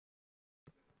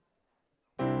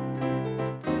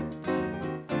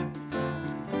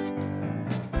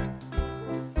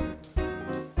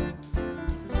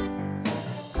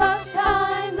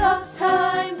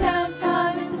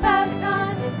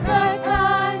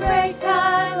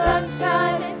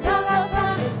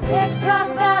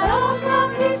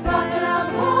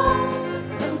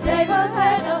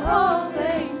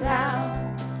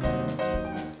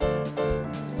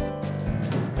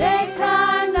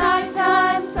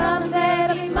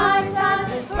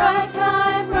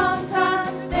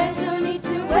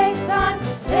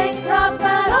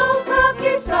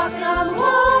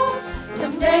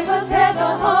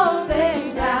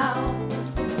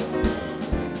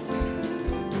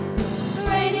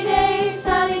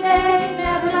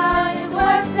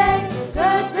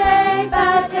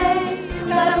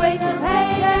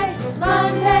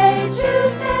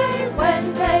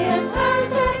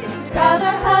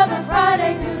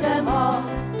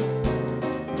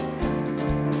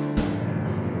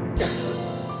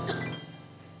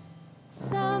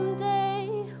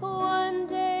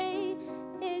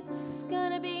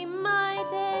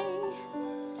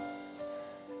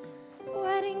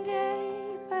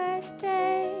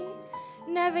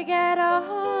never get a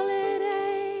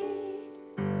holiday.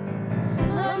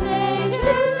 Monday,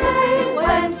 Tuesday,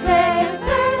 Wednesday, and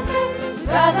Thursday, we'd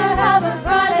rather have a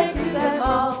Friday to them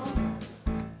all.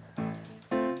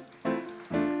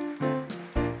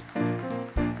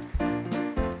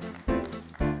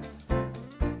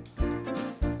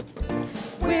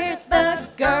 We're the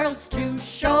girls to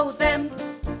show them.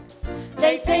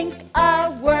 They think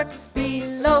our work's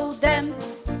below them.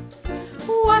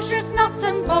 Washers, nuts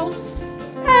and bolts,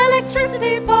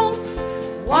 electricity bolts,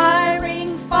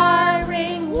 wiring,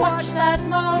 firing, watch that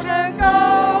motor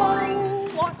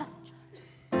go.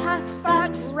 Pass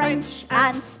that wrench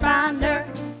and spanner,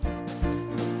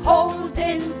 hold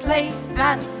in place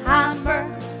and hammer.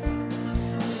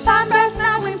 Fan belts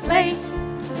now in place,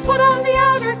 put on the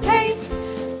outer case,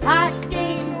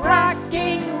 packing,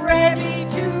 racking, ready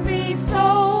to be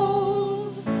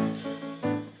sold.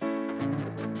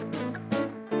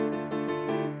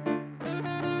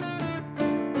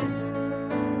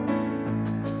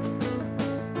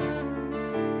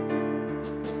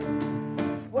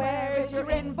 Where's your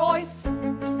invoice?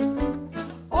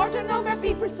 Order number,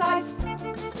 be precise.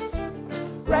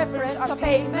 Reference or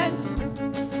payment,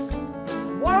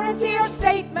 warranty or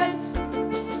statement.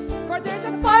 For there's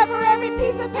a file for every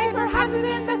piece of paper handed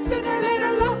in that's sooner or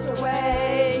later locked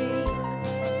away.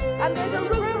 And there's a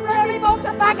room for every box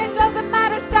and bag, it doesn't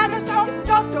matter, standard so it's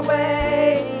stocked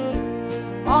away.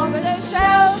 On the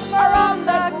shelf or on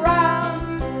the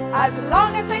ground, as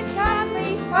long as it can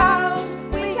be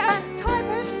found, we can type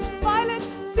it, file it,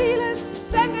 seal it,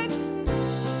 send it,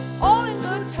 all in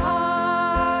good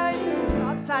time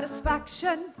of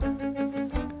satisfaction.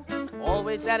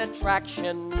 Always an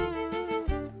attraction.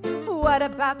 What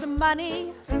about the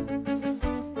money?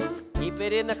 Keep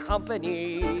it in the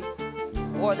company,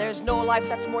 or there's no life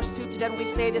that's more suited, and we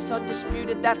say this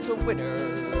undisputed, that's a winner.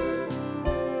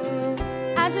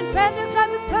 And in bed there's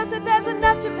nothing's closer, there's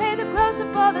enough to pay the grocer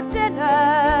for the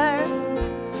dinner.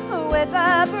 With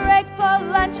a break for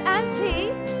lunch and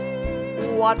tea.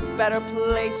 What better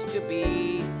place to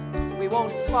be? We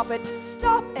won't swap it,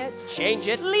 Stop it. change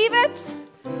it, Leave it.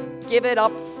 give it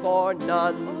up for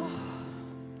none.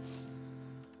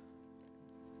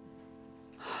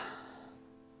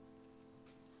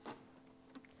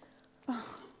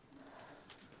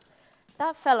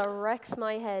 That fella wrecks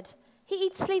my head. He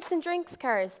eats, sleeps and drinks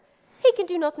cars. He can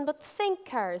do nothing but think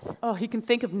cars. Oh, he can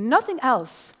think of nothing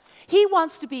else. He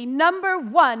wants to be number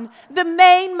one, the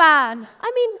main man.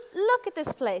 I mean, look at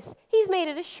this place. He's made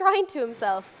it a shrine to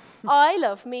himself. I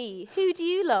love me. Who do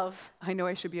you love? I know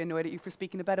I should be annoyed at you for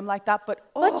speaking about him like that, but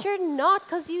But you're not,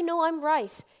 because you know I'm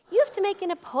right. You have to make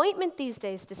an appointment these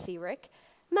days to see Rick.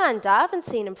 Man, Dad, I haven't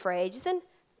seen him for ages. And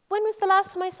when was the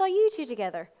last time I saw you two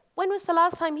together? When was the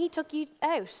last time he took you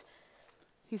out?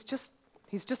 he's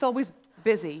just always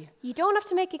busy. You don't have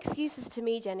to make excuses to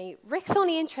me, Jenny. Rick's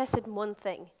only interested in one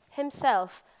thing,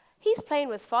 himself. He's playing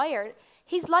with fire.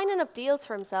 He's lining up deals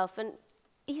for himself, and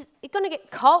he's going to get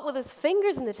caught with his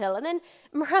fingers in the till, and then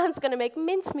Moran's going to make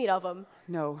mincemeat of him.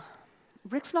 No,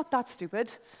 Rick's not that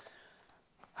stupid.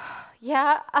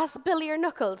 Yeah, ask Billy or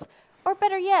Knuckles. Or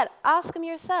better yet, ask him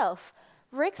yourself.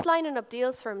 Rick's lining up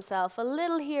deals for himself, a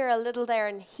little here, a little there,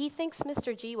 and he thinks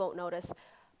Mr. G won't notice.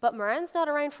 But Moran's not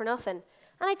around for nothing.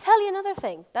 And I tell you another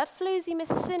thing, that floozy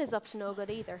Mrs. Sin is up to no good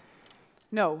either.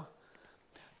 No,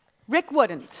 Rick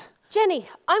wouldn't. Jenny,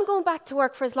 I'm going back to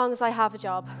work for as long as I have a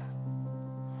job.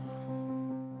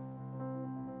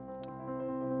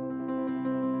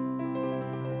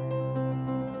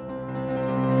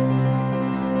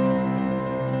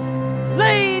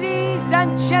 Ladies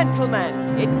and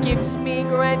gentlemen, it gives me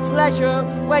great pleasure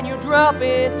when you drop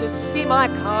in to see my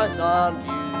cars on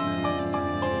view.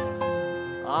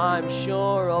 I'm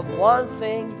sure of one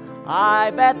thing,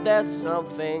 I bet there's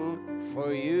something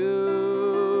for you.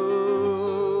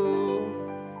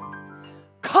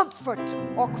 Comfort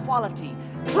or quality,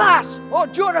 class or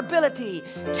durability,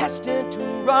 tested to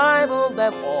rival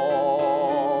them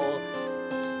all.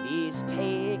 Please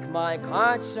take my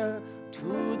card, sir,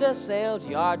 to the sales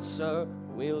yard, sir,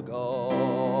 we'll go.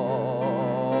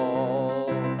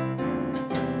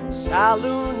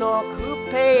 Saloon or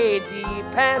coupe,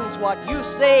 depends what you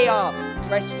say.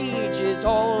 Prestige is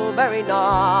all very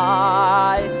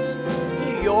nice.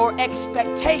 Your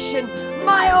expectation,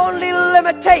 my only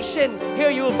limitation. Here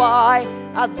you'll buy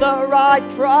at the right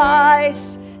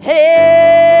price.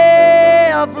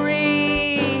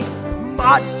 Every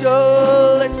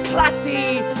model is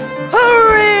classy, a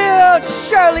real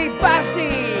Shirley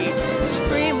Bassey,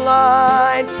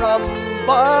 streamlined from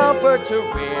bumper to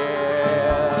rear.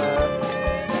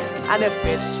 And if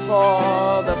it's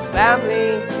for the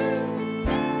family,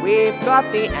 we've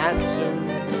got the answer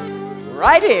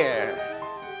right here.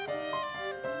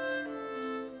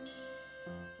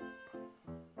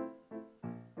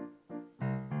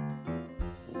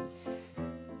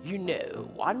 You know,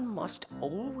 one must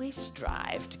always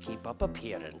strive to keep up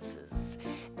appearances.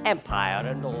 Empire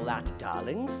and all that,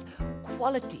 darlings.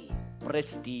 Quality,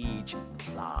 prestige,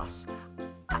 class.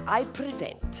 I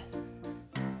present.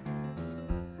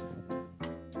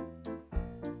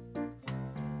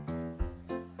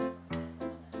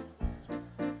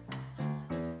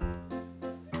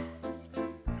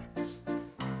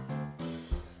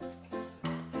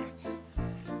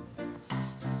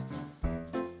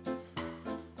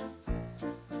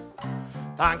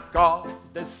 Thank God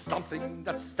there's something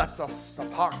that sets us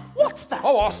apart. What's that?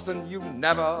 Oh, Austin, you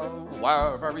never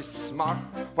were very smart.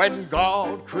 When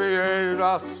God created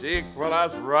us equal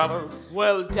as brothers,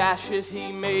 Well, dash it,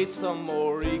 he made some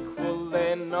more equal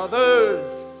than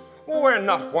others. we're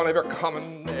not one of your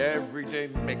common everyday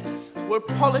mix. We're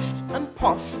polished and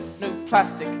posh, no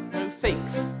plastic, no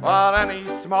fakes. But any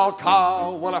small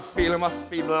cow, well, I feel it must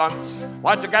be blunt.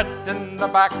 Want to get in the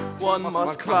back, One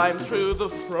must climb through the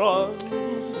front.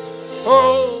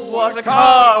 Oh, What a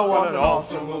car, what an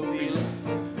automobile.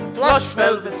 Plush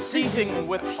velvet seating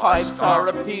with five-star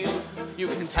appeal. You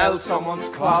can tell someone's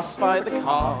class by the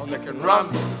car they can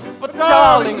run. But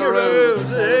darling, a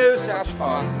rose is such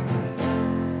fun.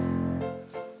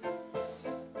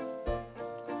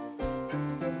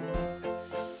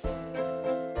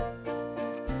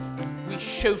 We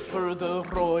chauffeur the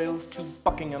royals to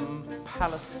Buckingham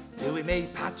Palace. Till we may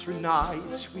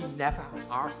patronize, we never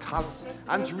are callous.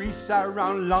 And Teresa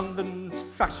around London's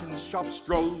fashion shop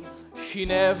strolls. She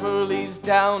never leaves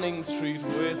Downing Street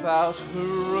without her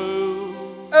rose.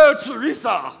 Oh,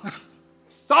 Teresa!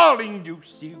 Darling, you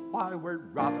see why we're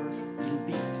rather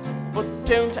elite. But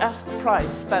don't ask the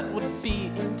price, that would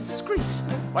be indiscreet.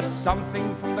 But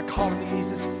something from the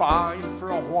colonies is fine for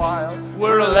a while.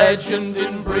 We're a legend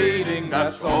in breeding,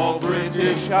 that's all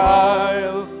British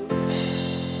Isle.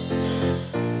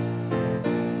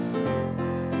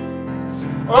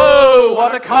 Oh,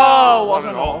 what a car, what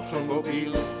an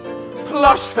automobile.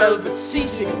 Plush velvet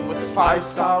seating with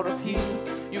five-star appeal.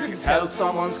 You can tell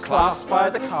someone's class by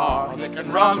the car they can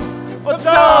run. But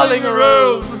darling, a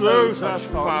rose is no such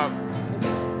fun.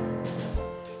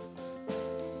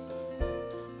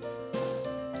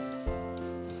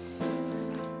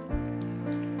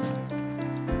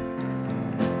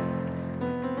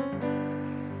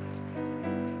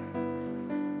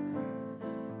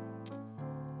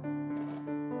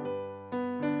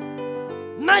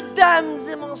 Mesdames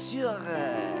et messieurs,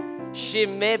 she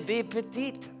may be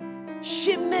petite,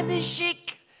 she may be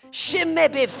chic, she may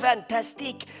be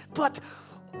fantastic, but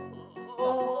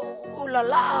oh la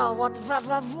la, what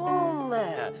va-va-voom,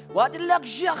 what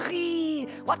luxury,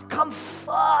 what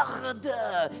comfort,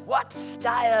 what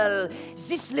style.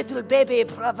 This little baby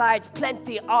provides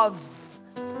plenty of,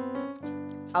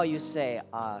 how you say,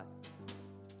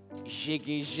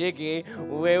 jiggy jiggy,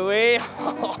 oui oui.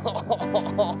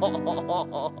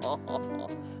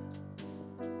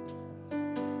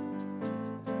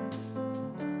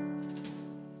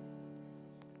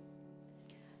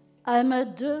 I'm a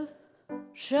deux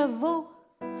chevaux,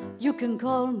 you can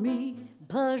call me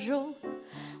Purcell.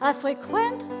 I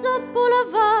frequent the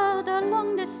boulevard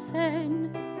along the Seine.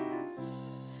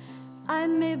 I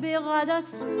may be rather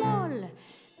small,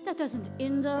 that doesn't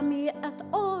hinder me at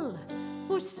all.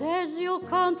 Who says you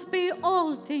can't be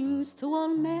all things to all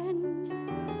men?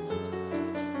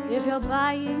 If you're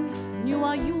buying new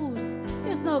or used,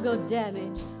 there's no go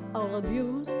damaged or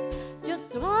abused. Just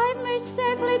drive me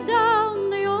safely down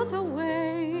the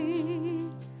autoway.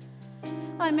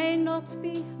 I may not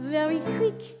be very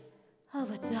quick, oh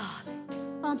but darling,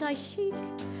 aren't I chic?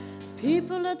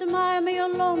 People admire me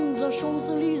along the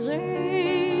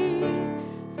Champs-Élysées.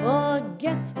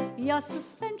 Forget your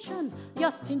suspension,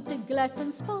 your tinted glass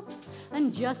and spots,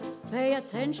 and just pay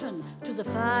attention to the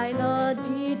finer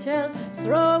details.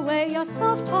 Throw away your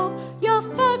soft top, your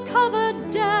fur-covered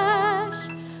dash.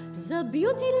 The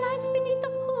beauty lies beneath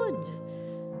the hood.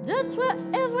 That's where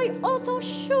every auto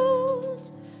should.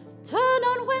 Turn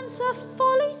on when the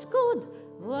folly's good.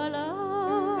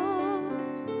 Voila.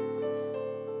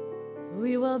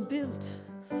 We were built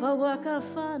for work or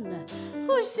fun.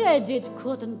 Who said it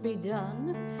couldn't be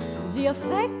done? The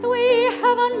effect we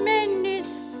have on men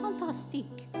is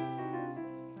fantastic.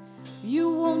 You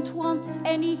won't want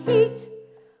any heat.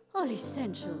 All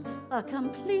essentials are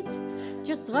complete.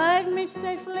 Just drive me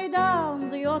safely down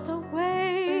the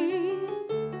autoway.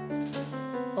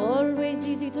 Always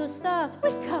easy to start.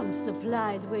 We come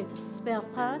supplied with spare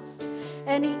parts.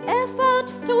 Any effort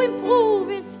to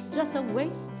improve is just a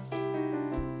waste.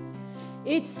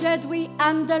 It's said we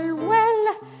handle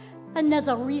well,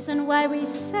 another reason why we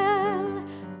sell.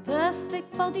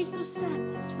 Perfect bodies to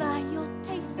satisfy your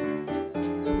taste.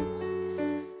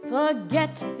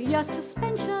 Forget your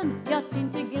suspension, your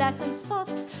tinted glass and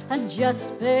spots, and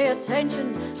just pay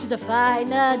attention to the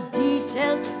finer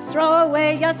details. Throw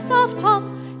away your soft top,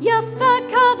 your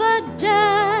fur-covered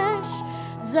dash.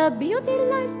 The beauty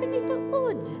lies beneath the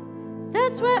hood.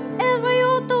 That's where every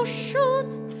auto should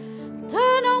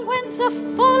turn on when the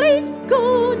fall is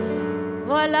good.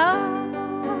 Voila.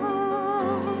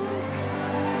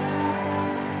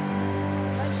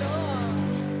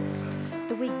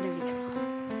 The wig blew you.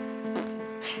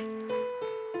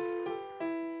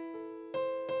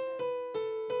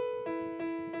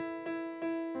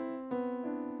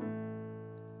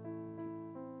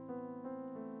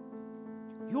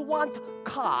 You want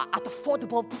car at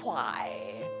affordable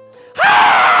price.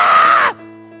 Ah!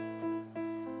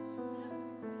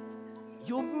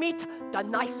 You meet the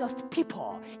nicest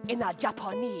people in a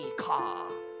Japanese car.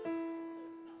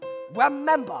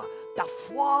 Remember, the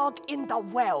frog in the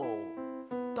well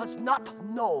does not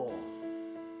know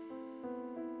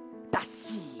the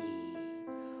sea.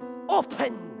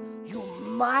 Open your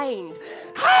mind.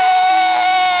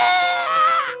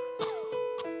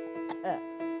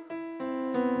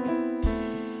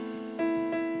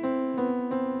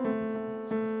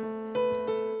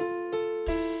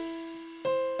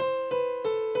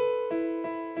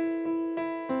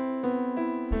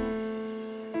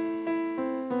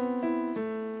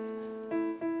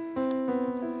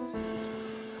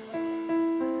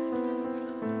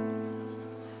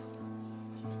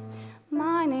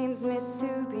 My name's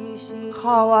Mitsubishi.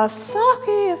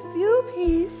 Kawasaki, if you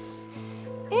please.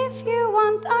 If you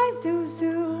want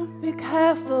Isuzu, Be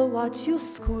careful what you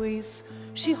squeeze.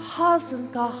 She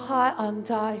hasn't got high on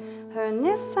die. her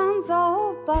Nissan's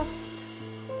all bust.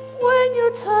 When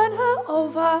you turn her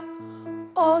over,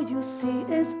 all you see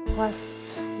is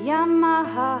rust.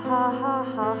 Yamaha, ha ha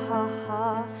ha ha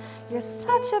ha. You're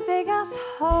such a big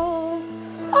asshole.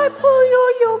 I pull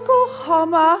your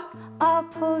Yokohama. I'll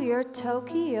pull your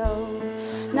Tokyo.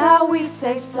 Now we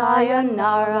say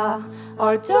sayonara,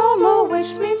 or domo,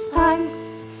 which means thanks.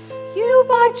 You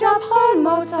buy Japan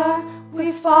motor,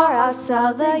 we far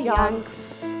outsell the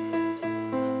Yanks.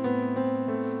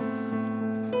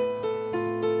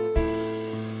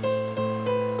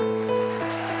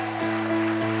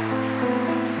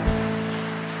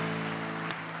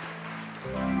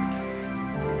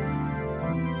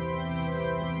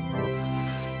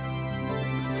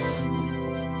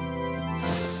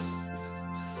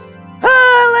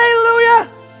 Hallelujah!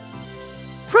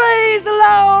 Praise the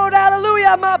Lord!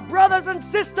 Hallelujah, my brothers and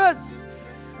sisters!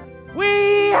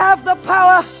 We have the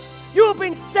power. You've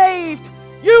been saved.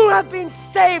 You have been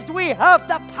saved. We have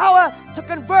the power to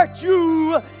convert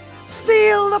you.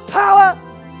 Feel the power.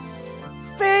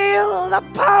 Feel the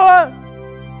power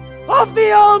of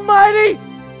the Almighty.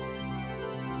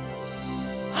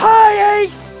 High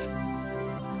Ace.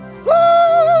 Woo!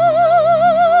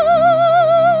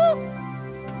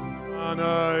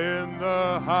 Hosanna in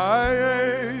the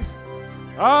highest.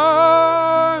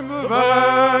 I'm the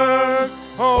van.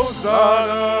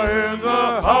 Hosanna in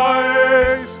the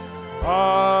highest.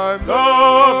 I'm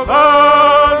the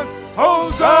van.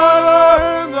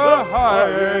 Hosanna in the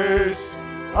highest.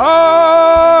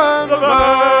 I'm the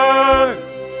van.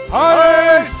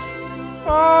 Highest.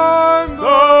 I'm the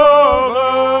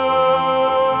van.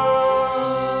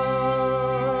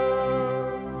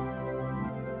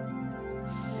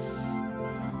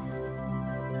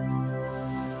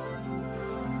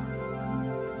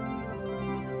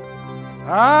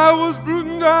 I was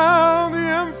booting down the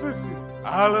M50.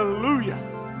 Hallelujah.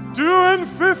 Doing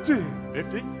 50.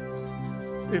 50?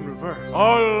 In reverse.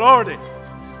 Oh, Lordy.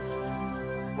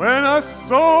 When I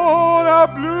saw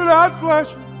that blue light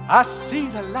flashing, I see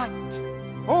the light.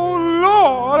 Oh,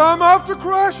 Lord, I'm after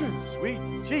crashing. Sweet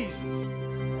Jesus.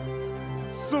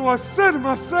 So I said to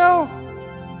myself,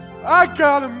 I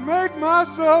gotta make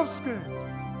myself scarce.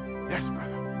 Yes, brother.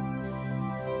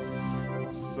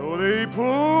 So they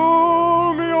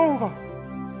pulled me over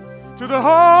to the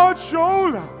hard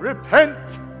shoulder.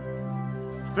 Repent.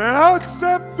 Then out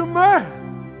stepped the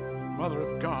man, Mother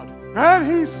of God, and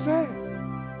he said,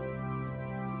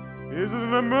 is it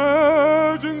an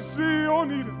emergency or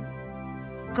needed?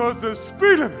 Because the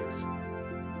speed limit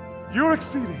you're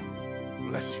exceeding.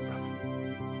 Bless you,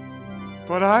 brother.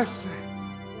 But I said,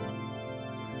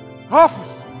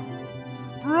 officer,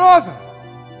 brother,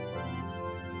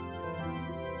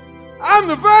 I'm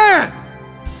the van.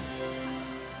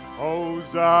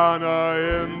 Hosanna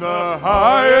in the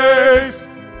highest.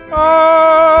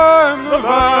 I'm the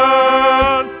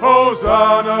man.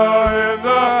 Hosanna in the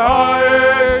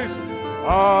highest.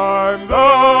 I'm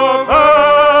the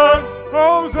man.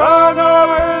 Hosanna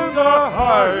in the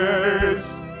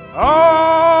highest.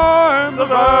 I'm the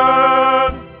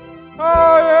man.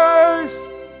 Highest.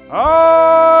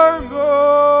 I'm the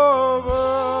man.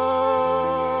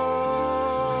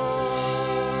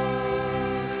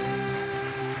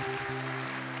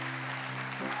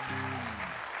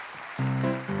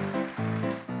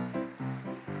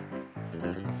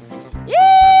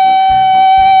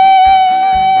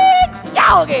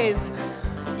 Doggies!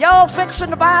 Y'all fixing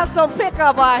to buy some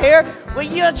pickup, I hear. Well,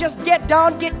 you just get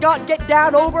down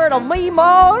over to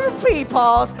Meemaw and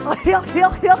Peepaws.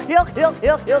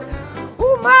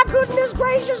 Oh, my goodness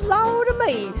gracious, Lord of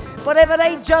me. But if it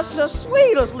ain't just the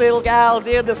sweetest little gals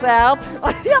in the South.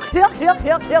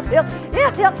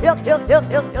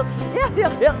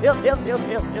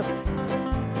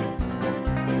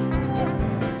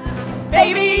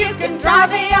 Baby, you can drive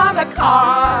me on the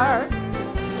car.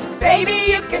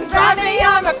 Baby, you can drive me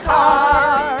on the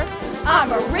car.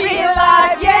 I'm a real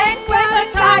live Yank with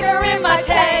a tiger in my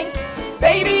tank.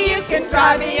 Baby, you can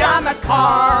drive me on the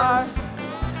car.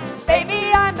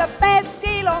 Baby, I'm the best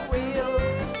deal on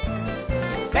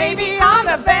wheels. Baby, I'm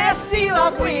the best deal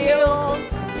on wheels.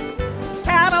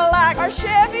 Cadillac or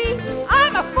Chevy,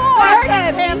 I'm a Ford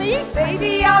Hemi.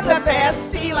 Baby, I'm the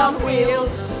best deal on wheels.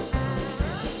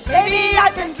 Baby, I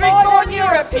can drink more than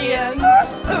Europeans.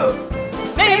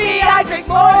 Maybe I drink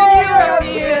more than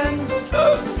Europeans.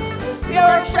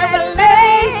 You're a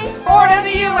Chevrolet, born in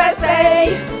the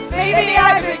USA. Maybe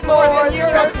I drink more than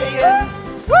Europeans.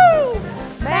 Woo!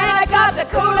 Man, I got the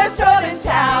coolest hood in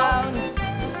town.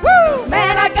 Woo!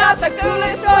 Man, I got the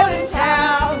coolest hood in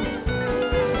town.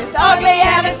 It's ugly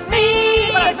and it's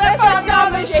mean, but it's on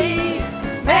gun machine.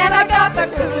 Man, I got the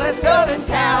coolest hood in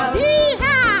town.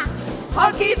 Yee-haw!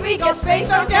 Honkies, we get space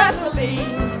on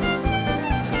gasoline.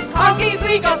 Honkies,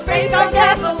 we got space on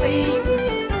gasoline.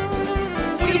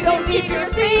 We don't need your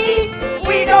speed,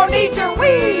 we don't need your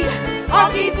weed.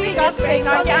 Honkies, we got space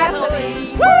on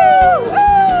gasoline. Woo!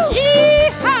 Woo!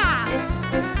 Yee-haw!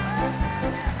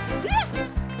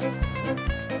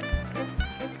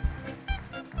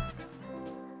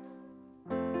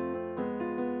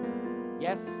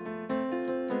 Yes?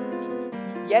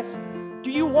 Yes? Do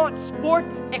you want sport,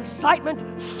 excitement?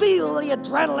 Feel the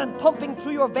adrenaline pumping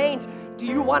through your veins? Do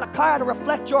you want a car to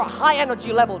reflect your high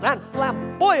energy levels and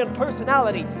flamboyant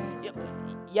personality?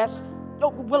 Yes? No,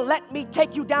 well, let me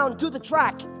take you down to the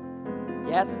track.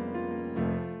 Yes?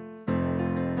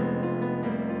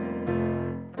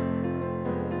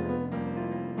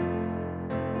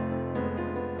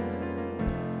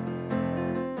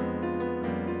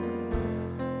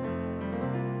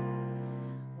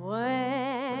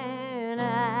 When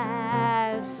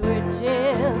I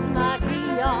switches my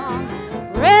key on,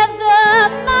 revs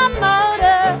up my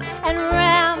motor and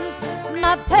rams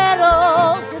my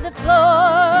pedal to the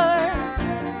floor.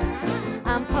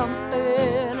 I'm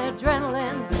pumping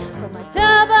adrenaline from my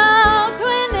turbo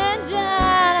twin engine.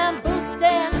 I'm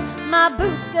boosting my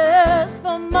boosters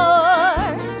for more.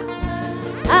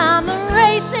 I'm a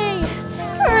racy,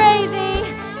 crazy,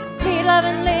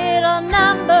 speed-loving little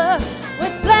number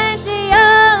with plenty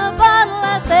of bottle.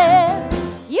 I said,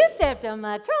 you stepped on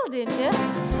my troll, didn't you?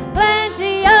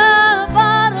 Plenty of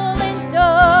bottle in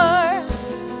store.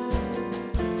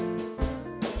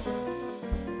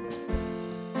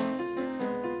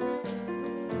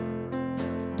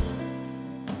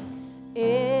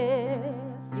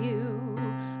 If you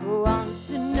want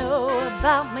to know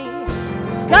about me, you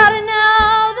gotta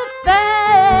know the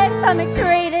facts. I'm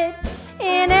X-rated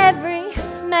in every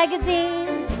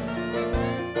magazine.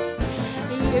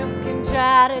 You can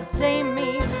try to tame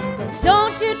me, but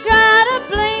don't you try to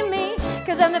blame me,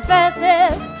 'cause I'm the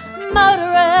fastest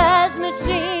motorized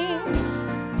machine.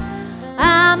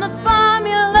 I'm a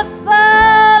Formula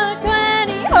 4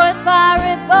 20 horsepower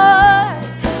report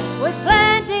with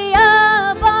plenty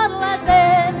of bottle. I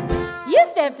said, you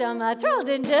stepped on my troll,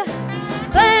 didn't you?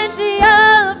 Plenty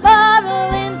of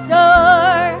bottle in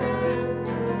store.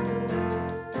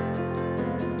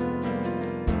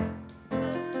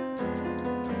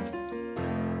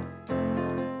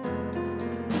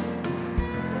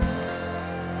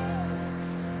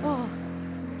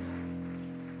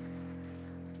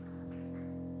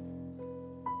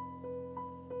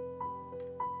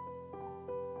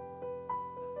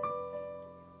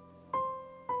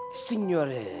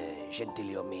 Signore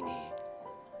Gentiliomini,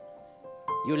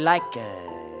 you like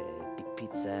the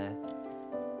pizza?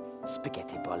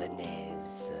 Spaghetti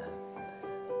bolognese,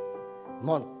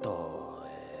 Monto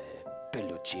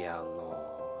Peluciano.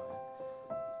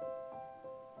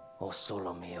 Oh,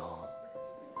 solo mio.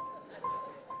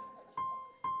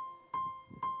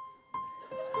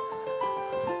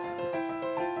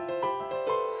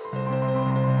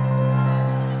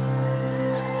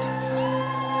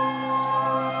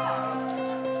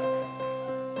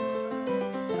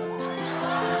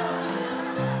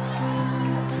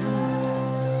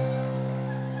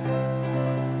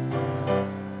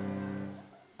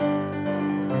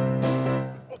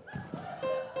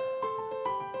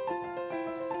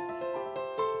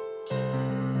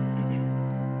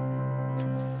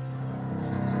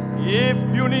 If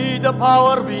you need the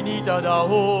power, we need the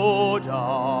Oda.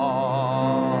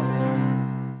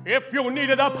 If you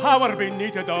needed the power, we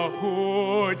needed the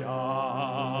Huda.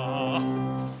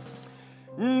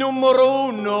 Numero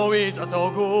uno is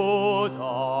so good.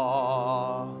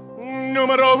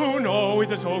 Numero uno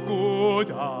is so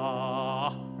good.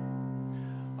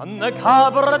 And the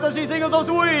cabaret, she sings so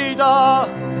sweet.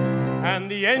 And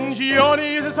the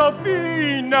Engioni is so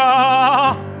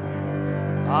fina.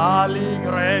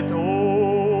 Allegretto.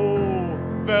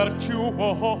 Virtuoso.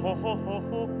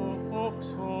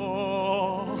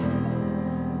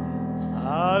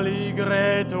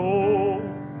 Allegretto.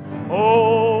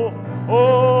 Oh,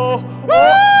 oh,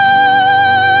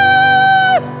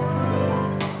 oh.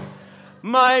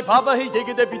 My papa, he take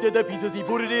it a bit of the pieces, he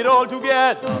put it all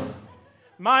together.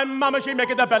 My mama, she make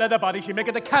it the better the body, she make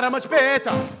it the cat much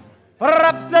better.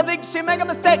 Perhaps I think she make a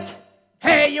mistake.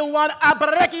 Hey, you want a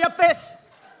break your face?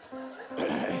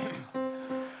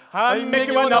 I make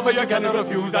you an offer you cannot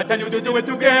refuse. I tell you to do it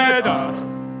together.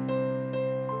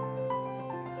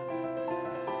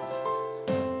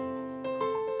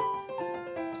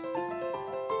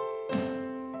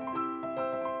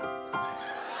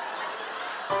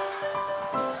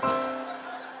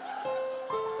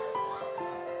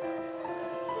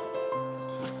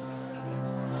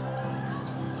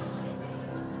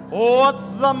 What's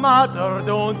the matter,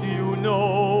 don't you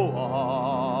know?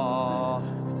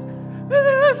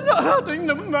 There's nothing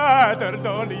the matter,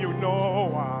 don't you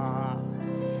know?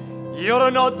 You're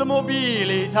an automobile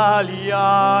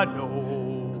Italiano.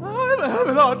 I'm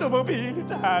an automobile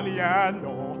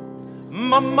Italiano.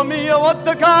 Mamma mia, what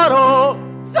a caro!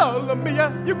 Solo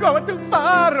mia, you going too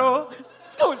far.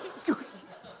 Scusi, scusi.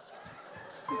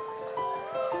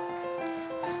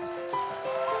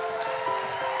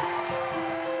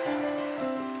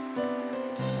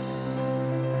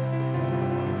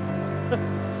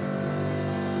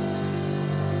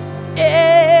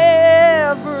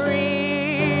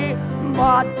 Every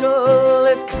model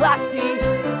is classy, a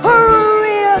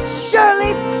real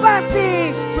Shirley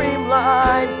Bassey,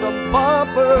 streamlined from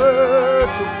bumper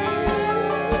to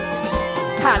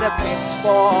rear. And if it's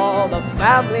for the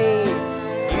family,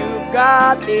 you've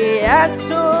got the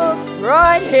answer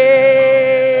right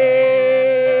here.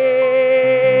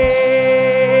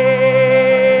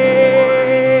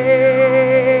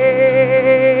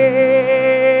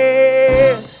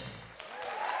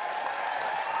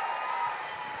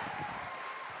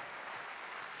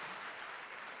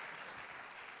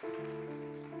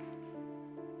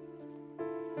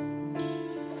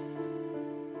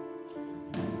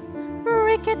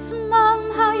 Ricketts,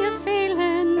 Mom, how you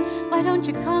feeling? Why don't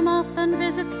you come up and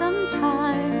visit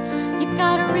sometime? You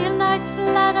got a real nice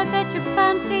flat, I bet you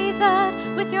fancy that,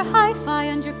 with your hi-fi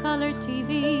and your color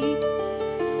TV.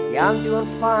 Yeah, I'm doing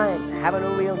fine, having a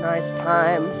real nice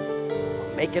time,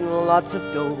 making lots of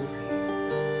dough.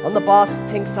 And the boss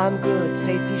thinks I'm good,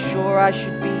 says he's sure I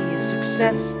should be a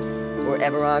success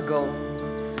wherever I go.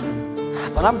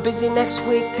 But I'm busy next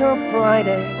week till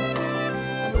Friday.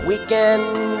 On the weekend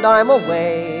I'm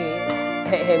away.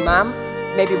 Hey, Mom,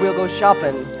 maybe we'll go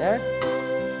shopping, eh?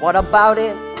 What about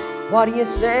it? What do you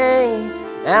say?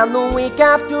 And the week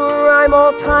after I'm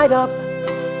all tied up.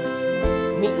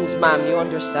 Meetings, Mom, you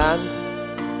understand?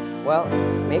 Well,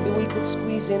 maybe we could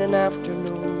squeeze in an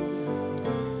afternoon.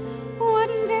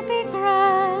 Wouldn't it be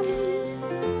grand?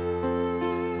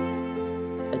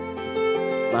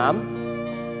 Mom?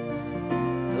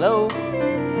 Hello?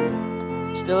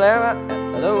 Still there?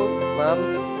 Hello, Mom?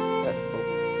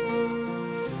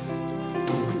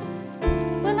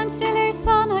 Well, I'm still here,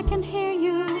 son, I can hear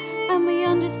you, and we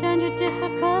understand your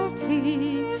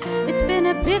difficulty. It's been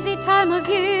a busy time of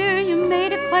year, you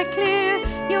made it quite clear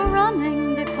you're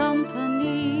running the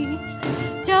company.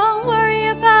 Don't worry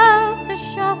about the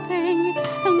shopping,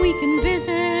 and we can visit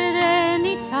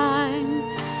anytime.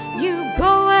 You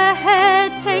go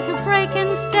ahead, take a break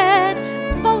instead,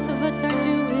 both of us are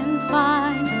doing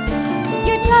fine.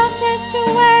 Your dad says to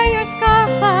wear your scarf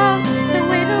out, the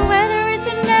way the weather is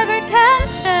you never can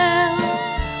tell.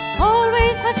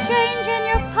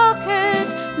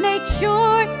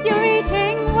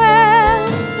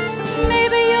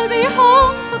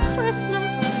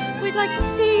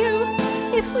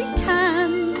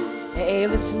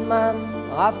 man,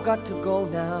 I've got to go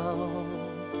now.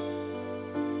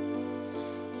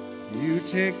 You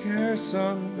take care,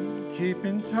 son, keep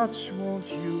in touch, won't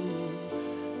you?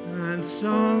 And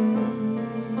son,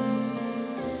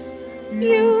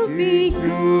 You be good.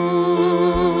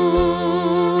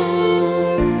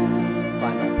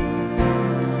 Bye now.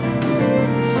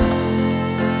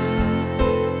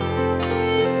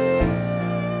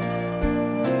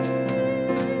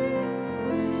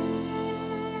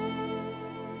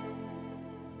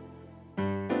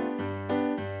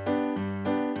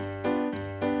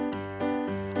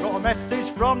 Got a message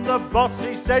from the boss,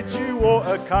 he said you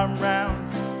ought to come round.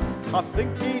 I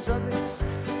think he's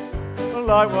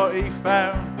like what he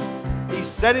found. He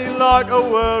said he'd like a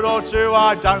word or two,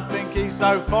 I don't think he's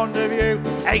so fond of you.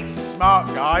 Ain't smart,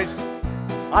 guys.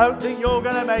 I don't think you're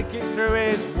gonna make it through,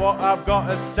 here's what I've got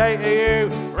to say to you.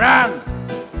 Run!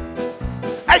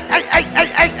 Hey, hey, hey, hey,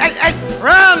 hey, hey, hey,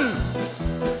 run!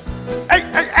 Hey,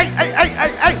 hey, hey, hey, hey,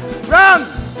 hey, hey, run!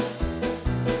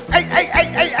 Hey, hey, hey,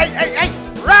 hey, hey, hey, hey,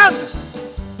 run!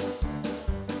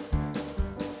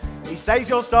 He says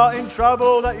you're starting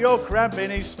trouble, that you're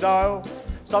cramping his style.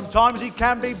 Sometimes he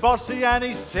can be bossy and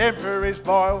his temper is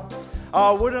vile.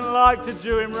 I wouldn't like to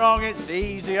do him wrong, it's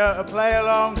easier to play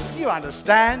along. You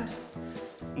understand?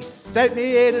 He sent me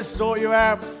here to sort you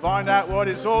out, find out what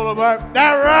it's all about.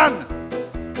 Now run!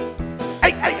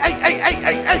 Hey, hey, hey, hey, hey,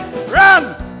 hey, hey,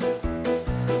 run!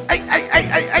 Hey, hey, hey,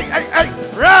 hey, hey, hey,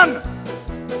 hey, run!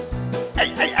 Hey,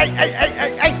 hey, hey, hey, hey,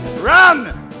 hey, hey,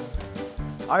 run!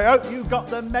 I hope you got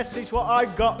the message what I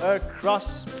got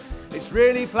across. It's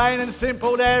really plain and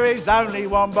simple, there is only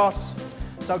one boss.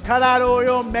 So cut out all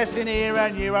your mess in here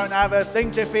and you won't have a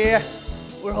thing to fear.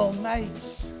 We're all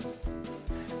mates.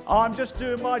 I'm just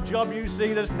doing my job, you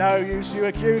see, there's no use you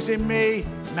accusing me.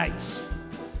 Mates.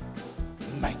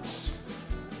 Mates.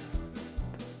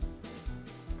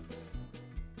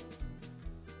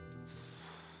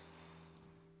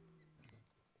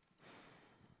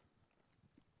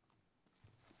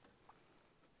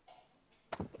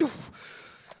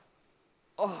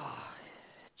 Oh,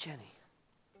 Jenny.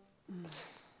 It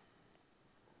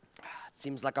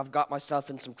seems like I've got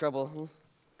myself in some trouble.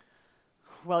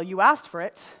 Well, you asked for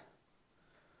it.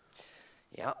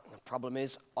 Yeah, the problem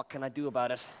is, what can I do about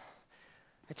it?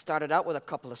 It started out with a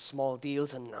couple of small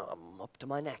deals and now I'm up to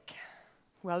my neck.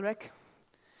 Well, Rick,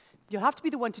 you'll have to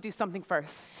be the one to do something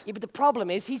first. Yeah, but the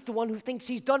problem is, he's the one who thinks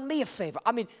he's done me a favor.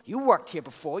 I mean, you worked here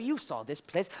before, you saw this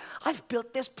place. I've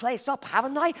built this place up,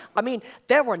 haven't I? I mean,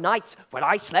 there were nights when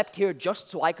I slept here just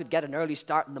so I could get an early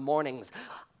start in the mornings.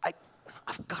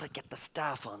 I've got to get the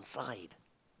staff on side.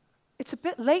 It's a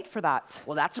bit late for that.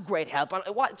 Well, that's a great help.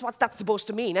 What's that supposed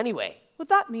to mean, anyway? Well,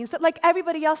 that means that, like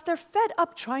everybody else, they're fed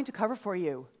up trying to cover for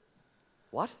you.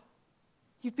 What?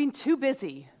 You've been too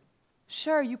busy.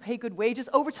 Sure, you pay good wages,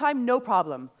 overtime, no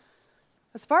problem.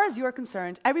 As far as you're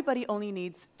concerned, everybody only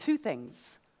needs two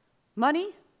things: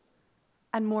 money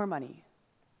and more money.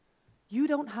 You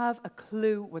don't have a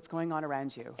clue what's going on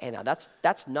around you. Hey, now,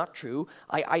 that's not true.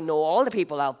 I know all the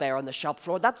people out there on the shop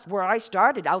floor. That's where I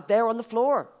started, out there on the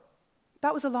floor.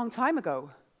 That was a long time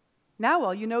ago. Now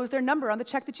all you know is their number on the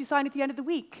check that you sign at the end of the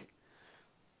week.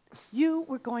 You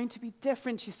were going to be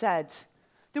different, you said.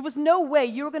 There was no way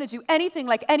you were going to do anything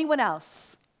like anyone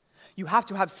else. You have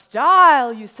to have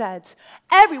style, you said.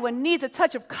 Everyone needs a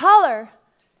touch of color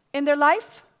in their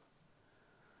life.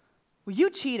 Well, you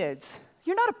cheated.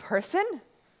 You're not a person.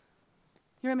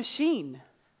 You're a machine.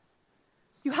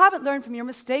 You haven't learned from your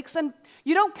mistakes, and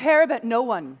you don't care about no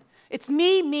one. It's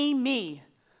me, me, me.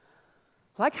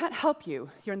 Well, I can't help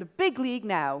you. You're in the big league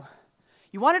now.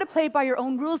 You wanted to play by your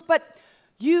own rules, but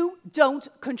you don't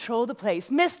control the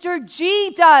place. Mr. G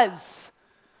does.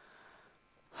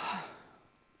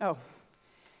 Oh,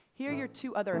 here are your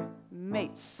two other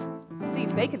mates. See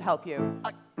if they can help you.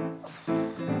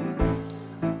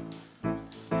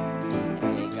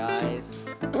 Hey, guys.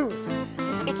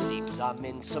 It seems I'm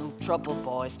in some trouble,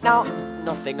 boys. Now,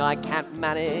 nothing I can't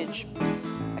manage.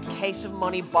 A case of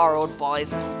money borrowed,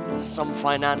 boys. Some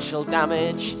financial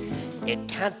damage. It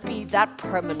can't be that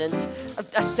permanent.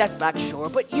 A setback, sure,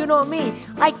 but you know me.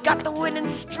 I got the winning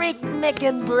streak,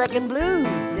 making breaking blues,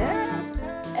 yeah?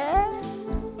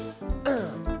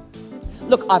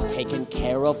 Look, I've taken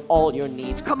care of all your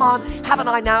needs. Come on, haven't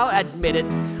I now? Admit it.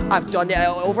 I've done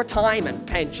overtime and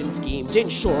pension schemes,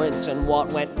 insurance and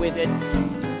what went with it.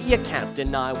 You can't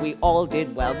deny we all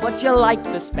did well, but you like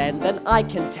to spend, and I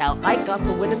can tell I got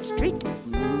the winning streak,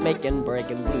 making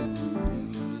breaking blues.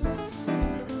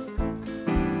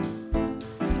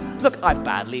 Look, I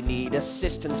badly need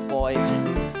assistance, boys.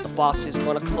 The boss is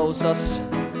gonna close us.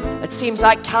 It seems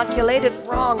I calculated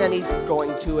wrong and he's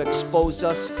going to expose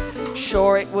us.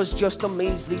 Sure, it was just a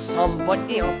measly sum, but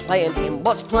playing him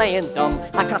was playing dumb.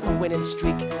 I got the winning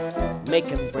streak,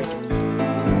 making breaking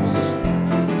blues.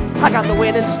 I got the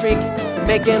winning streak,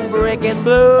 making breaking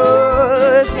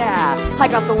blues. Yeah, I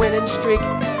got the winning streak,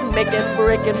 making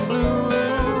breaking blues.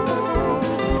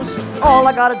 All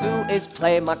I gotta do is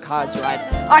play my cards right.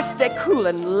 I stay cool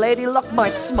and Lady Luck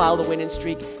might smile. The winning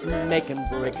streak, making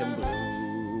breaking blues.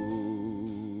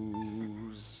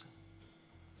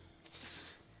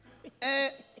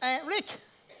 Rick,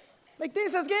 like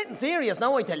this is getting serious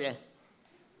now, I tell you. If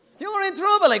you're in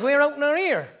trouble, like we're out in our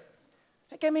ear.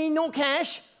 Like, I mean, no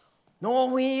cash, no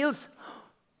wheels,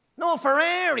 no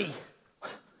Ferrari.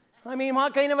 I mean,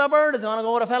 what kind of a bird is gonna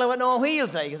go with a fella with no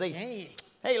wheels, like? It's like, hey,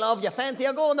 love, you fancy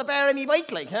I go on the bar of me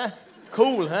bike, like, huh?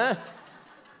 Cool, huh?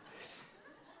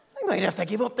 I might have to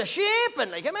give up the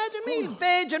shaping, like, imagine me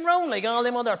vegging round like all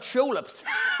them other tulips.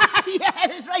 Yeah,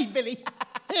 that's right, Billy.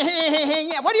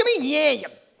 Yeah, what do you mean, yeah?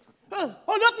 Oh,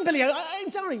 nothing, Billy. I'm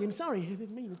sorry. I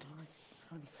didn't mean it.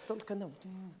 I'm sulking now.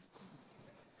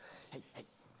 Hey.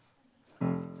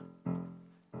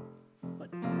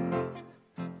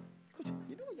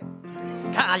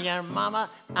 Call your mama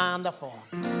on the phone.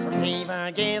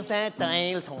 Receiver gives that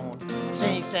dial tone.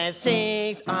 She says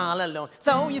she's all alone.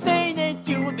 So you say that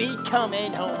you'll be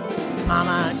coming home.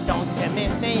 Mama, don't you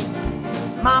miss me?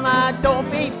 Mama, don't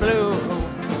be blue.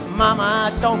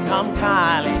 Mama, don't come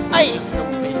calling. I'll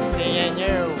soon be seeing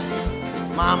you.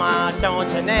 Mama,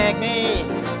 don't you nag me.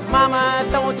 Mama,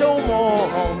 don't you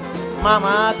moan.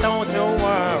 Mama, don't you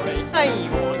worry. I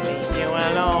won't leave you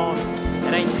alone.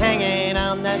 And I'm hanging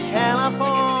on the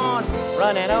telephone,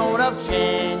 running out of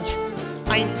change.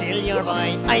 I'm still your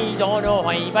boy, I don't know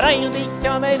why, but I'll be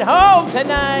coming home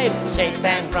tonight. Shape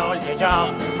and roll your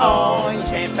jaw, oh,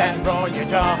 shape and roll your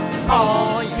jaw,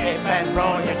 oh, shape and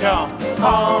roll your jaw,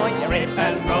 oh, you rip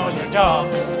and roll your jaw.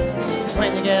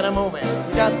 When you get a moving,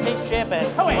 you just keep shaping.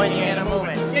 When you get a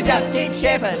moving, you just keep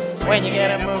shaping. When you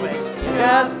get a moving, you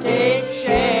just keep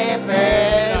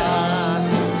shaping.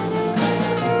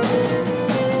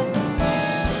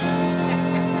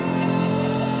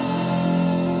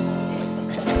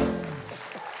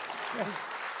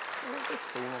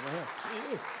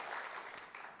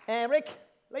 Rick,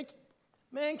 like,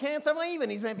 man can't survive in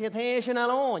his reputation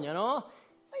alone, you know?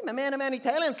 I'm a man of many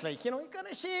talents, like, you know, I've got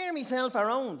to share myself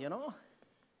around, you know?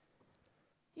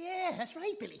 Yeah, that's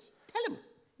right, Billy. Tell him.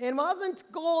 It wasn't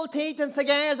gold teeth and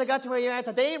cigars that got you where you are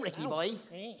today, Ricky boy.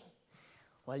 Yeah.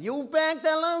 Well, you backed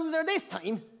the loser this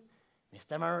time.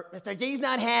 Mr. G's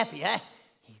not happy, huh?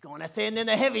 He's going to send in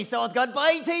the heavy, so it's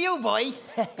goodbye to you, boy.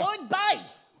 Goodbye.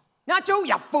 Not you,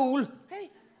 you fool. Hey.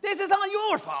 This is all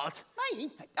your fault. Mine?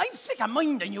 I'm sick of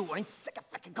minding you. I'm sick of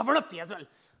fucking covering up for you as well.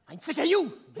 I'm sick of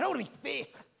you. Get out of my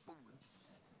face.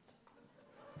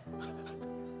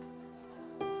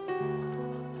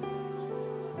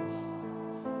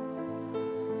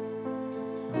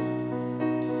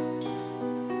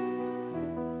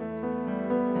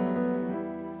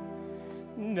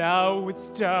 Now it's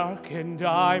dark and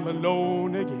I'm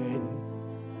alone again.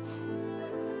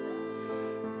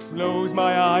 Close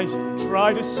my eyes and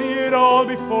try to see it all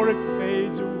before it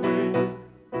fades away.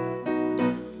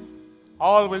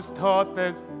 Always thought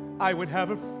that I would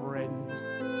have a friend.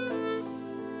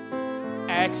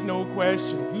 Ask no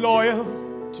questions, loyal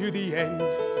to the end.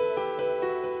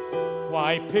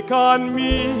 Why pick on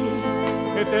me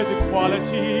if there's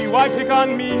equality? Why pick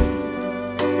on me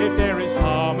if there is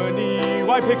harmony?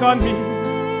 Why pick on me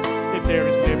if there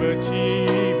is liberty?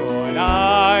 But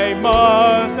I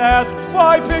must ask,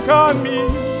 why pick on me?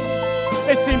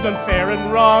 It seems unfair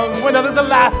and wrong when others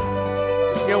laugh.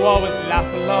 You always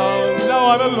laugh along. Now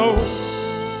I'm alone,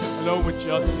 alone with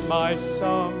just my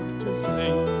song to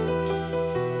sing.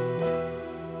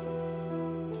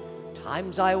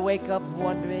 Times I wake up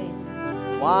wondering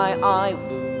why I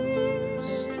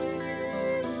lose.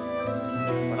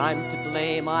 When I'm to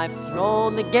blame, I've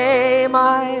thrown the game,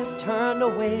 I've turned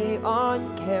away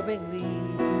uncaringly.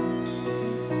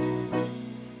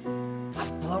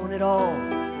 I've blown it all,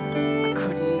 I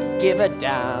couldn't give a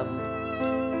damn.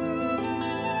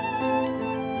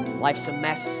 Life's a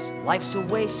mess, life's a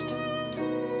waste,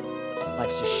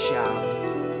 life's a sham.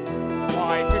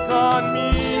 Why pick on me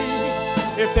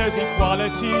if there's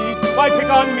equality? Why pick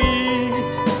on me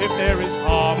if there is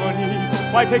harmony?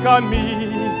 Why pick on me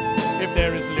if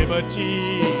there is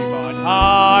liberty? But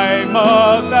I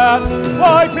must ask,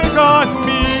 why pick on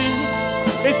me?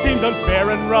 It seems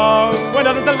unfair and wrong when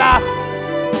others laugh.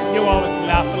 You always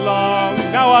laugh along.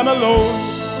 Now I'm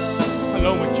alone,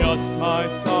 alone with just my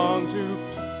song to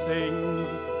sing.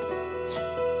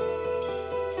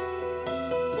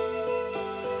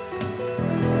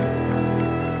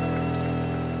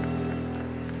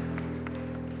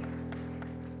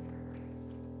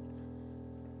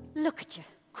 Look at you,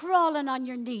 crawling on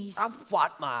your knees. Of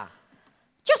what, Ma?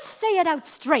 Just say it out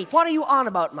straight. What are you on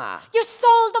about, Ma? You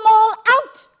sold them all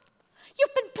out.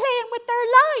 You've been playing with their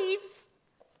lives.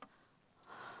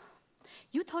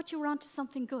 You thought you were onto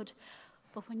something good.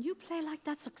 But when you play like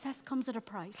that, success comes at a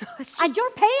price. And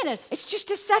you're paying it. It's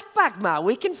just a setback, Ma.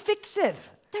 We can fix it.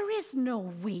 There is no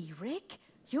we, Rick.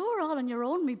 You're all on your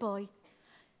own, me boy.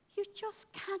 You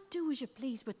just can't do as you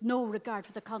please with no regard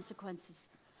for the consequences.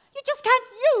 You just can't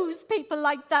use people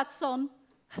like that, son.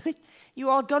 You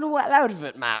all done well out of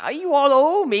it, Ma. You all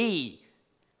owe me.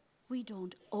 We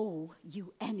don't owe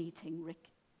you anything, Rick.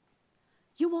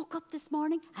 You woke up this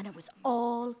morning and it was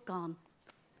all gone.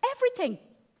 Everything.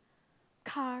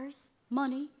 Cars,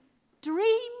 money,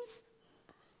 dreams.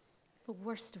 But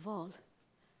worst of all,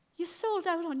 you sold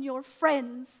out on your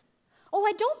friends. Oh,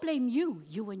 I don't blame you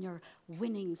and your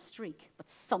winning streak, but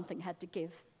something had to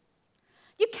give.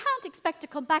 You can't expect to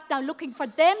come back now looking for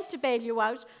them to bail you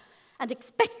out and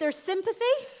expect their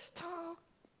sympathy.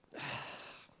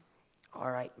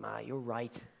 All right, Ma, you're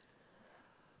right.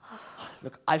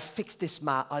 Look, I'll fix this,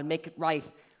 Ma. I'll make it right.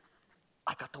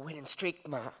 I got the winning streak,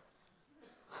 Ma.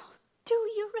 Do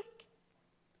you, Rick?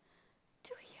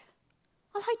 Do you?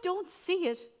 Well, I don't see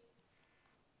it.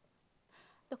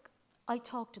 Look, I'll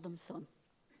talk to them, son.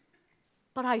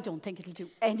 But I don't think it'll do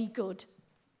any good.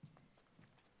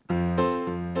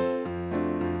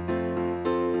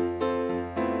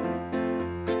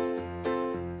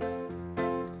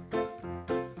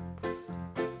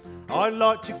 I'd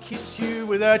like to kiss you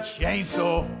with a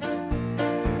chainsaw.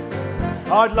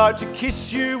 I'd like to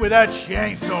kiss you with a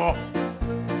chainsaw.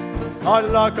 I'd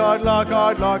like,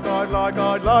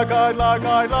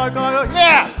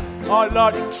 yeah! I'd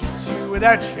like to kiss you with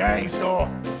a chainsaw.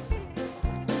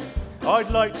 I'd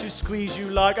like to squeeze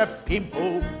you like a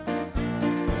pimple.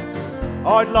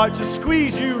 I'd like to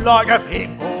squeeze you like a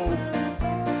pimple.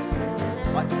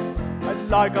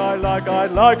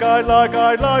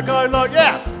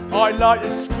 Yeah! I'd like to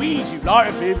squeeze you like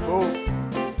a pimple.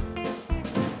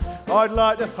 I'd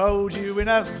like to hold you in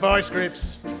a vice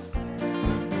grips.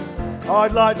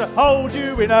 I'd like to hold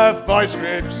you in a vice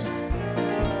grips.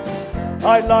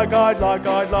 I'd like, yeah!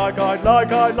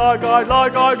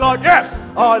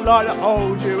 I'd like to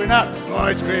hold you in a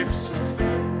vice grips.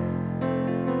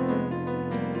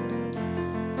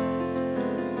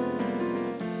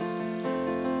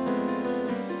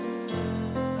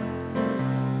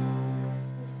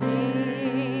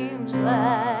 Seems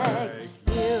like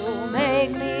you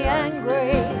make me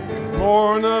angry.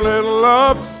 Born a little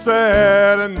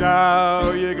upset, and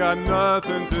now you got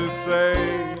nothing to say.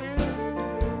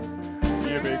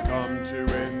 You become too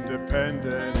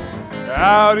independent,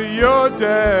 out of your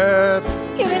depth.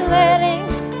 You've been letting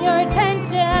your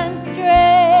attention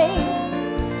stray.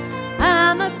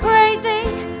 I'm a crazy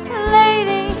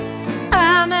lady.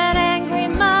 I'm an angry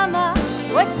mama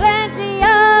with plenty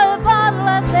of bottle.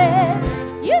 I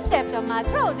said, you stepped on my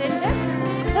toe, didn't you?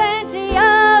 Plenty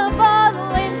of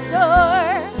bottle in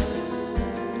store.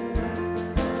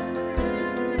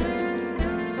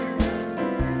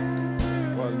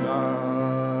 Well,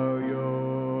 now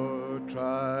you're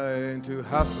trying to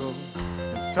hustle.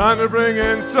 It's time to bring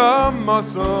in some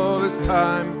muscle. It's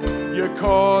time you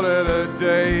call it a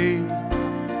day.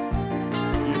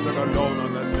 You took a loan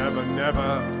on the never,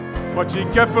 never. What you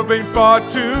get for being far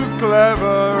too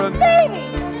clever. And baby,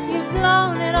 you've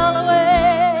blown it all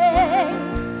away.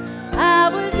 I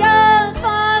was yours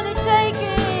for the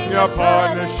taking. your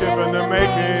partnership in the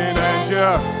making, and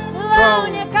you're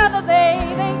blown your cover,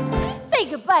 baby. Say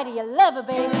goodbye to your lover,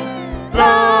 baby.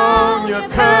 blown your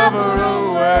cover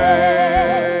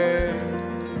away.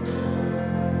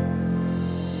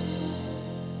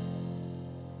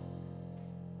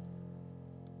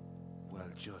 Well,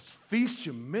 just feast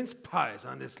your mince pies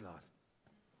on this lot.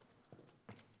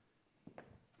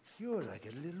 You're like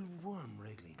a little worm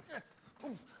wriggling.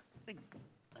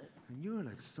 And you're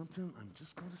like something I'm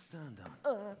just going to stand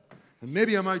on. And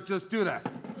maybe I might just do that.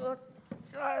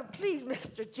 Please,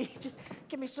 Mr. G, just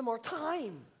give me some more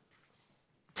time.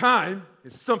 Time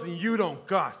is something you don't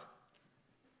got.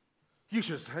 You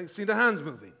should have seen the hands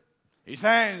moving. His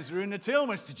hands are in the till,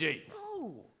 Mr. G.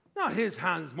 No, not his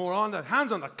hands, more on the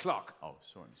hands on the clock. Oh,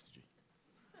 sorry, Mr. G.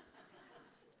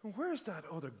 And where's that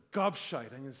other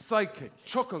gobshite and his sidekick,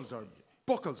 Chuckles or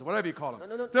Buckles or whatever you call him?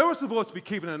 No. They were supposed to be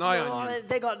keeping an eye on you.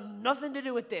 They got nothing to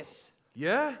do with this.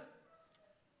 Yeah?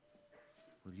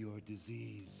 Well, you're a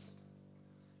disease,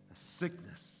 a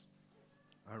sickness,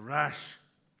 a rash.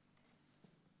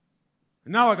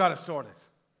 And now I got to sort it.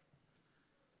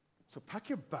 So pack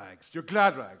your bags, your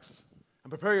glad rags,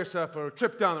 and prepare yourself for a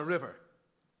trip down the river.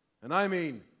 And I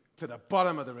mean to the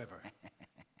bottom of the river.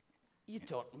 You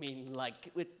don't mean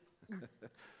like with...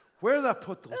 Where'd I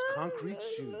put those concrete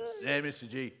shoes? There, Mr.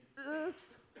 G.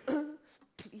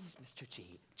 Please, Mr.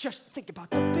 G, just think about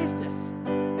the business.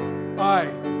 I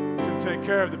can take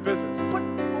care of the business. But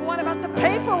what about the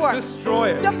paperwork? Destroy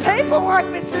it. The paperwork,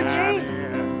 Mr. G.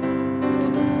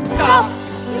 Stop,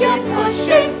 you're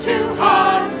pushing too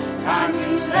hard. Time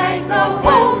to say no,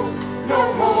 won't.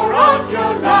 No more of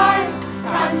your lies.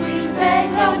 Time to say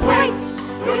no, wait.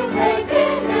 We've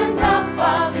taken enough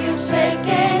of you,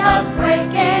 shaking us,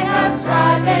 breaking us,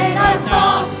 driving us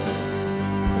on.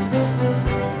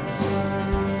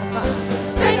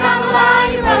 Straight down the line,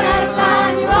 you run out of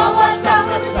time. You're all washed up,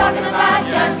 what you're talking about,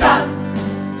 you're done.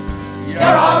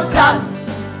 You're all done.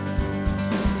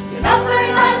 You're not very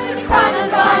nice with your crime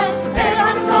advice. Stay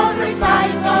on the road, reach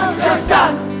nice, so you're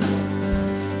done.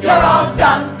 You're all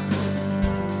done.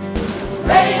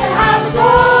 Ready to have a go.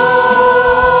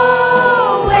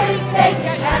 Ready to take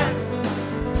your chance.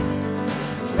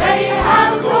 Ready to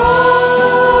have a go.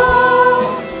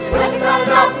 When it's not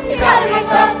enough, you gotta get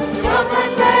tough. You don't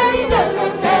take care, you just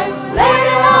don't care. Lay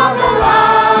it on the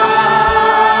line.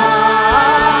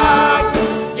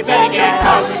 You better get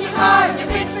out in your car and your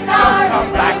big cigar, and your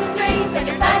black strings and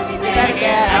your fancy things, and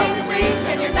your big streets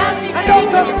and your nasty things,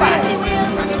 and your greasy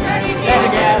wheels and your dirty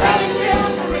deals. Get out.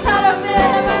 We got a bit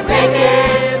of a break it.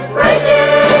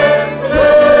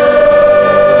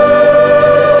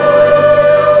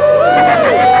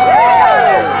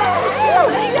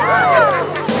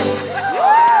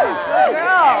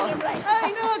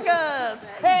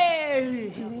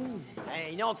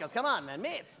 Come on, man,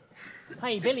 mates.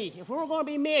 Hey, Billy, if we're going to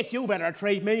be mates, you better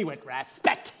treat me with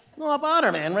respect. No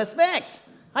bother, man, respect.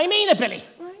 I mean it, Billy.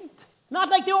 Right. Not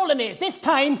like the olden days. This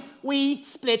time, we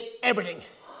split everything.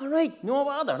 All right, no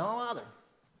bother, no bother.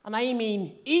 And I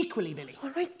mean equally, Billy. All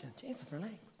right, then, Jesus,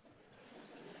 relax.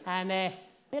 And,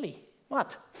 Billy.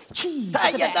 What? Cheese.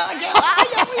 Here,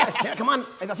 come on,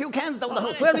 I've a few cans down the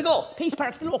house. Where do we go? Peace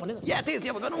Park's still open, isn't it? Yeah, it is.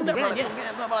 Yeah, we're going on there.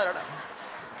 Yeah. No bother.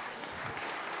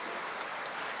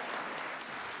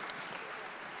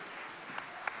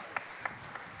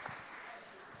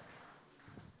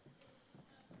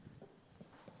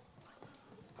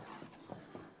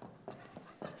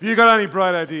 Have you got any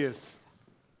bright ideas?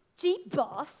 Gee,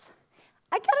 boss,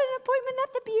 I got an appointment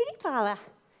at the beauty parlor.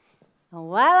 And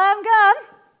while I'm gone,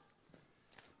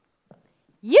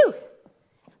 you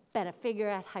better figure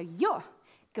out how you're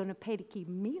gonna pay to keep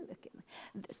me looking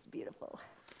this beautiful.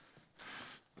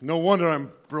 No wonder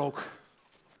I'm broke.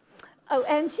 Oh,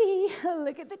 and gee,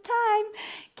 look at the time.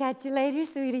 Catch you later,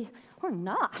 sweetie. Or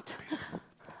not.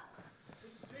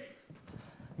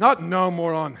 Not now,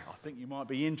 moron. I think you might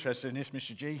be interested in this,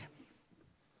 Mr. G.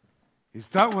 Is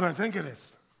that what I think it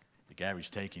is? The garage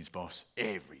takings, boss.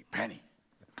 Every penny.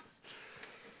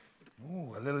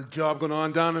 Oh, a little job going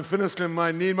on down in Finnisklen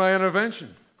might need my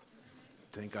intervention.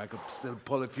 Think I could still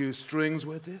pull a few strings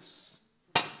with this?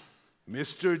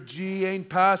 Mr. G ain't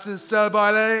past his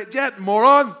sell-by date yet,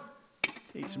 moron.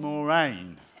 It's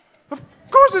Moraine. Of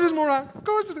course it is, moron. Of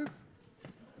course it is.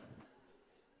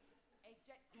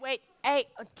 Wait, hey,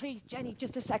 please, Jenny,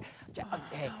 just a sec.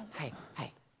 Hey.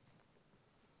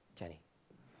 Jenny,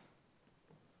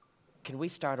 can we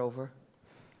start over?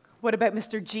 What about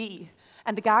Mr. G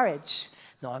and the garage?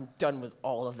 No, I'm done with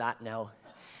all of that now.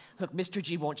 Look, Mr.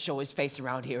 G won't show his face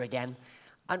around here again.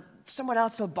 And someone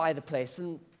else will buy the place,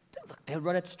 and look, they'll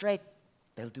run it straight.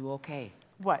 They'll do okay.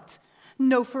 What?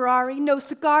 No Ferrari, no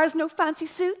cigars, no fancy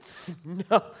suits?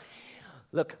 No.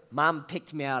 Look, Mom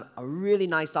picked me out a really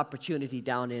nice opportunity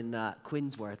down in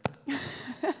Quinsworth.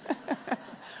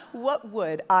 What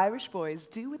would Irish boys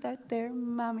do without their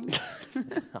mummies?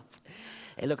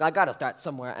 Hey, look, I gotta start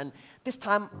somewhere, and this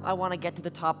time I want to get to the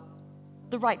top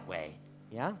the right way,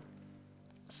 yeah?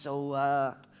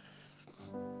 So,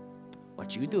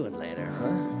 what you doing later,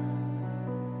 huh?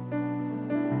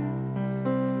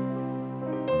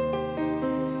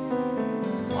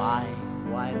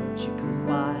 Why don't you come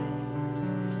by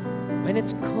when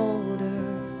it's colder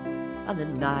and the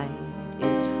night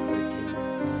is hurting?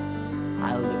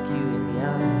 I'll look you in the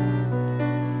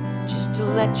eye just to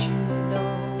let you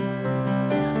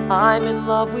know I'm in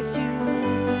love with you,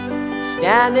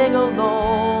 standing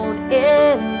alone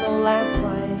in the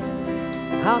lamplight.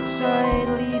 Outside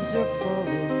leaves are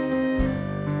falling.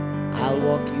 I'll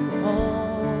walk you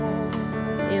home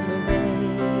in the rain.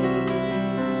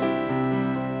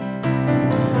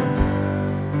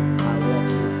 I'll walk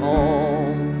you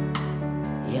home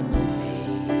in the rain.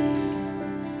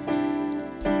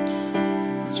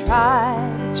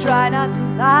 Try not to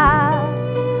laugh.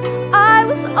 I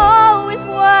was always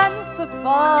one for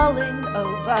falling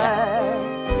over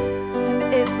And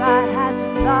if I had to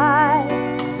lie,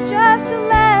 just to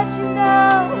let you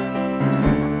know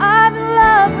I'm in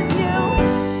love with you.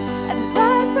 And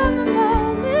right from the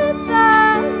moment I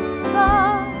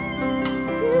saw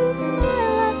you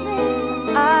smile at me,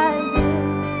 I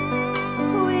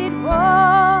knew we'd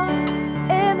walk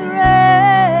in the rain.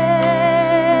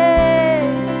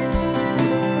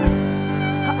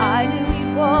 I knew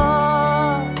we'd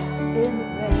walk in the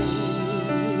rain.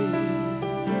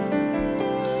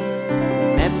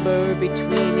 Remember,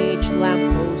 between each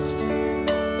lamppost,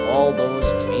 all those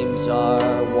dreams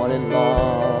are won and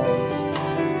lost.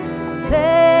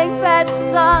 Think that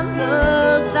some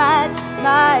those that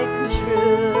might come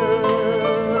true.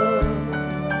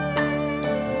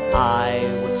 I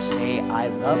would say I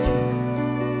love you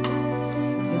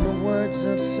in the words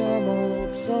of some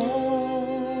old song.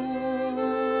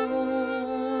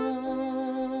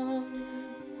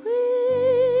 We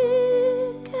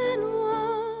can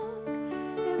walk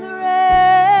in the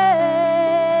rain.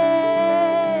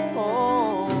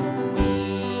 Oh,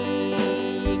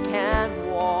 we can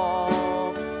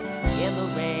walk in the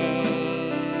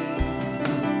rain.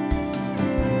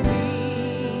 We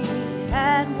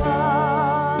can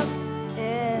walk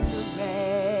in the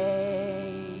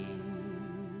rain.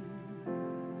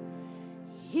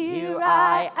 Here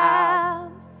I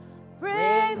am,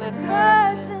 bring the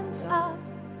curtains up,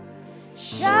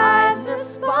 shine the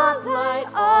spotlight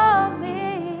on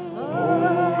me.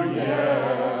 Oh,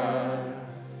 yeah.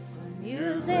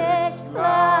 Music's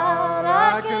loud,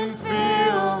 I can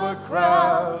feel the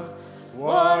crowd.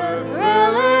 What a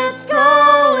Thrill it's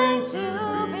going to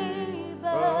be,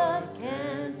 but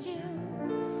can't you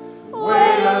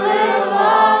wait a little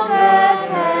longer?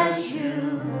 Can't you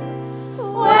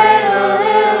wait a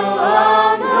little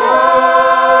longer?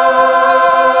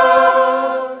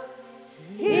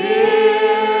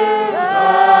 Here's a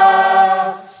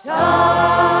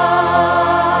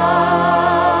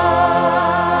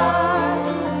start.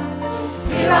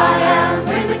 Here I am,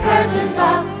 bring the curtains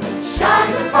up, shine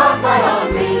the spotlight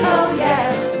on me, oh yeah.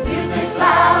 Music's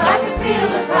loud, I can feel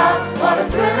the crowd. What a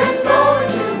thrill it's going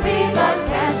to be, but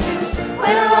can't you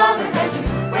wait a longer? Can't you wait a longer?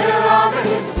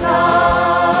 Here's the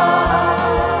song.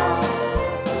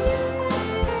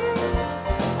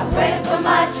 I'm waiting for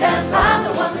my chance. I'm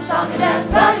the one that saw me dance,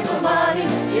 running for money.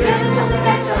 You give me something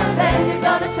extra, and then you're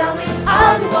gonna tell me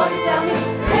I'll do what you tell me.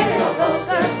 Make it all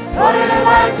closer, put it in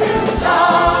lights to the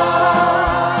stars.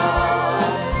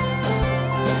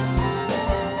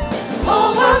 The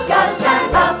whole world's gotta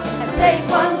stand up and take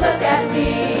one look at me.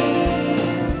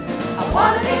 I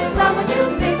wanna be someone you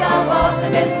think of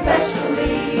often,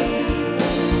 especially.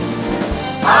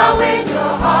 I'll win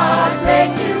your heart,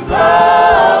 make you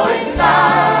glow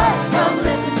inside. Come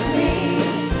listen to me,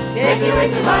 take you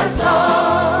into my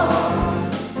song.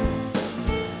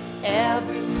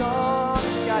 Every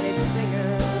song's got its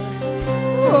singer,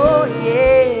 Oh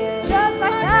yeah, just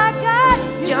like I got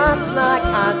you. just like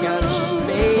I've got you,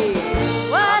 babe.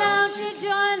 Why don't you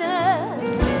join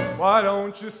us? Why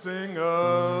don't you sing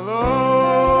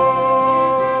along?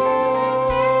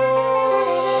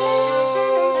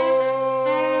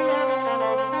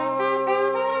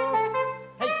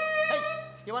 Hey,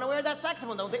 do you want to wear that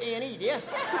saxophone down to A&E, do you? Here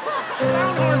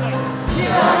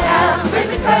I am, bring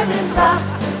the curtains up,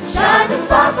 shine the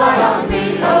spotlight on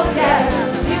me, oh yeah.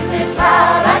 Music's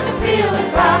loud, I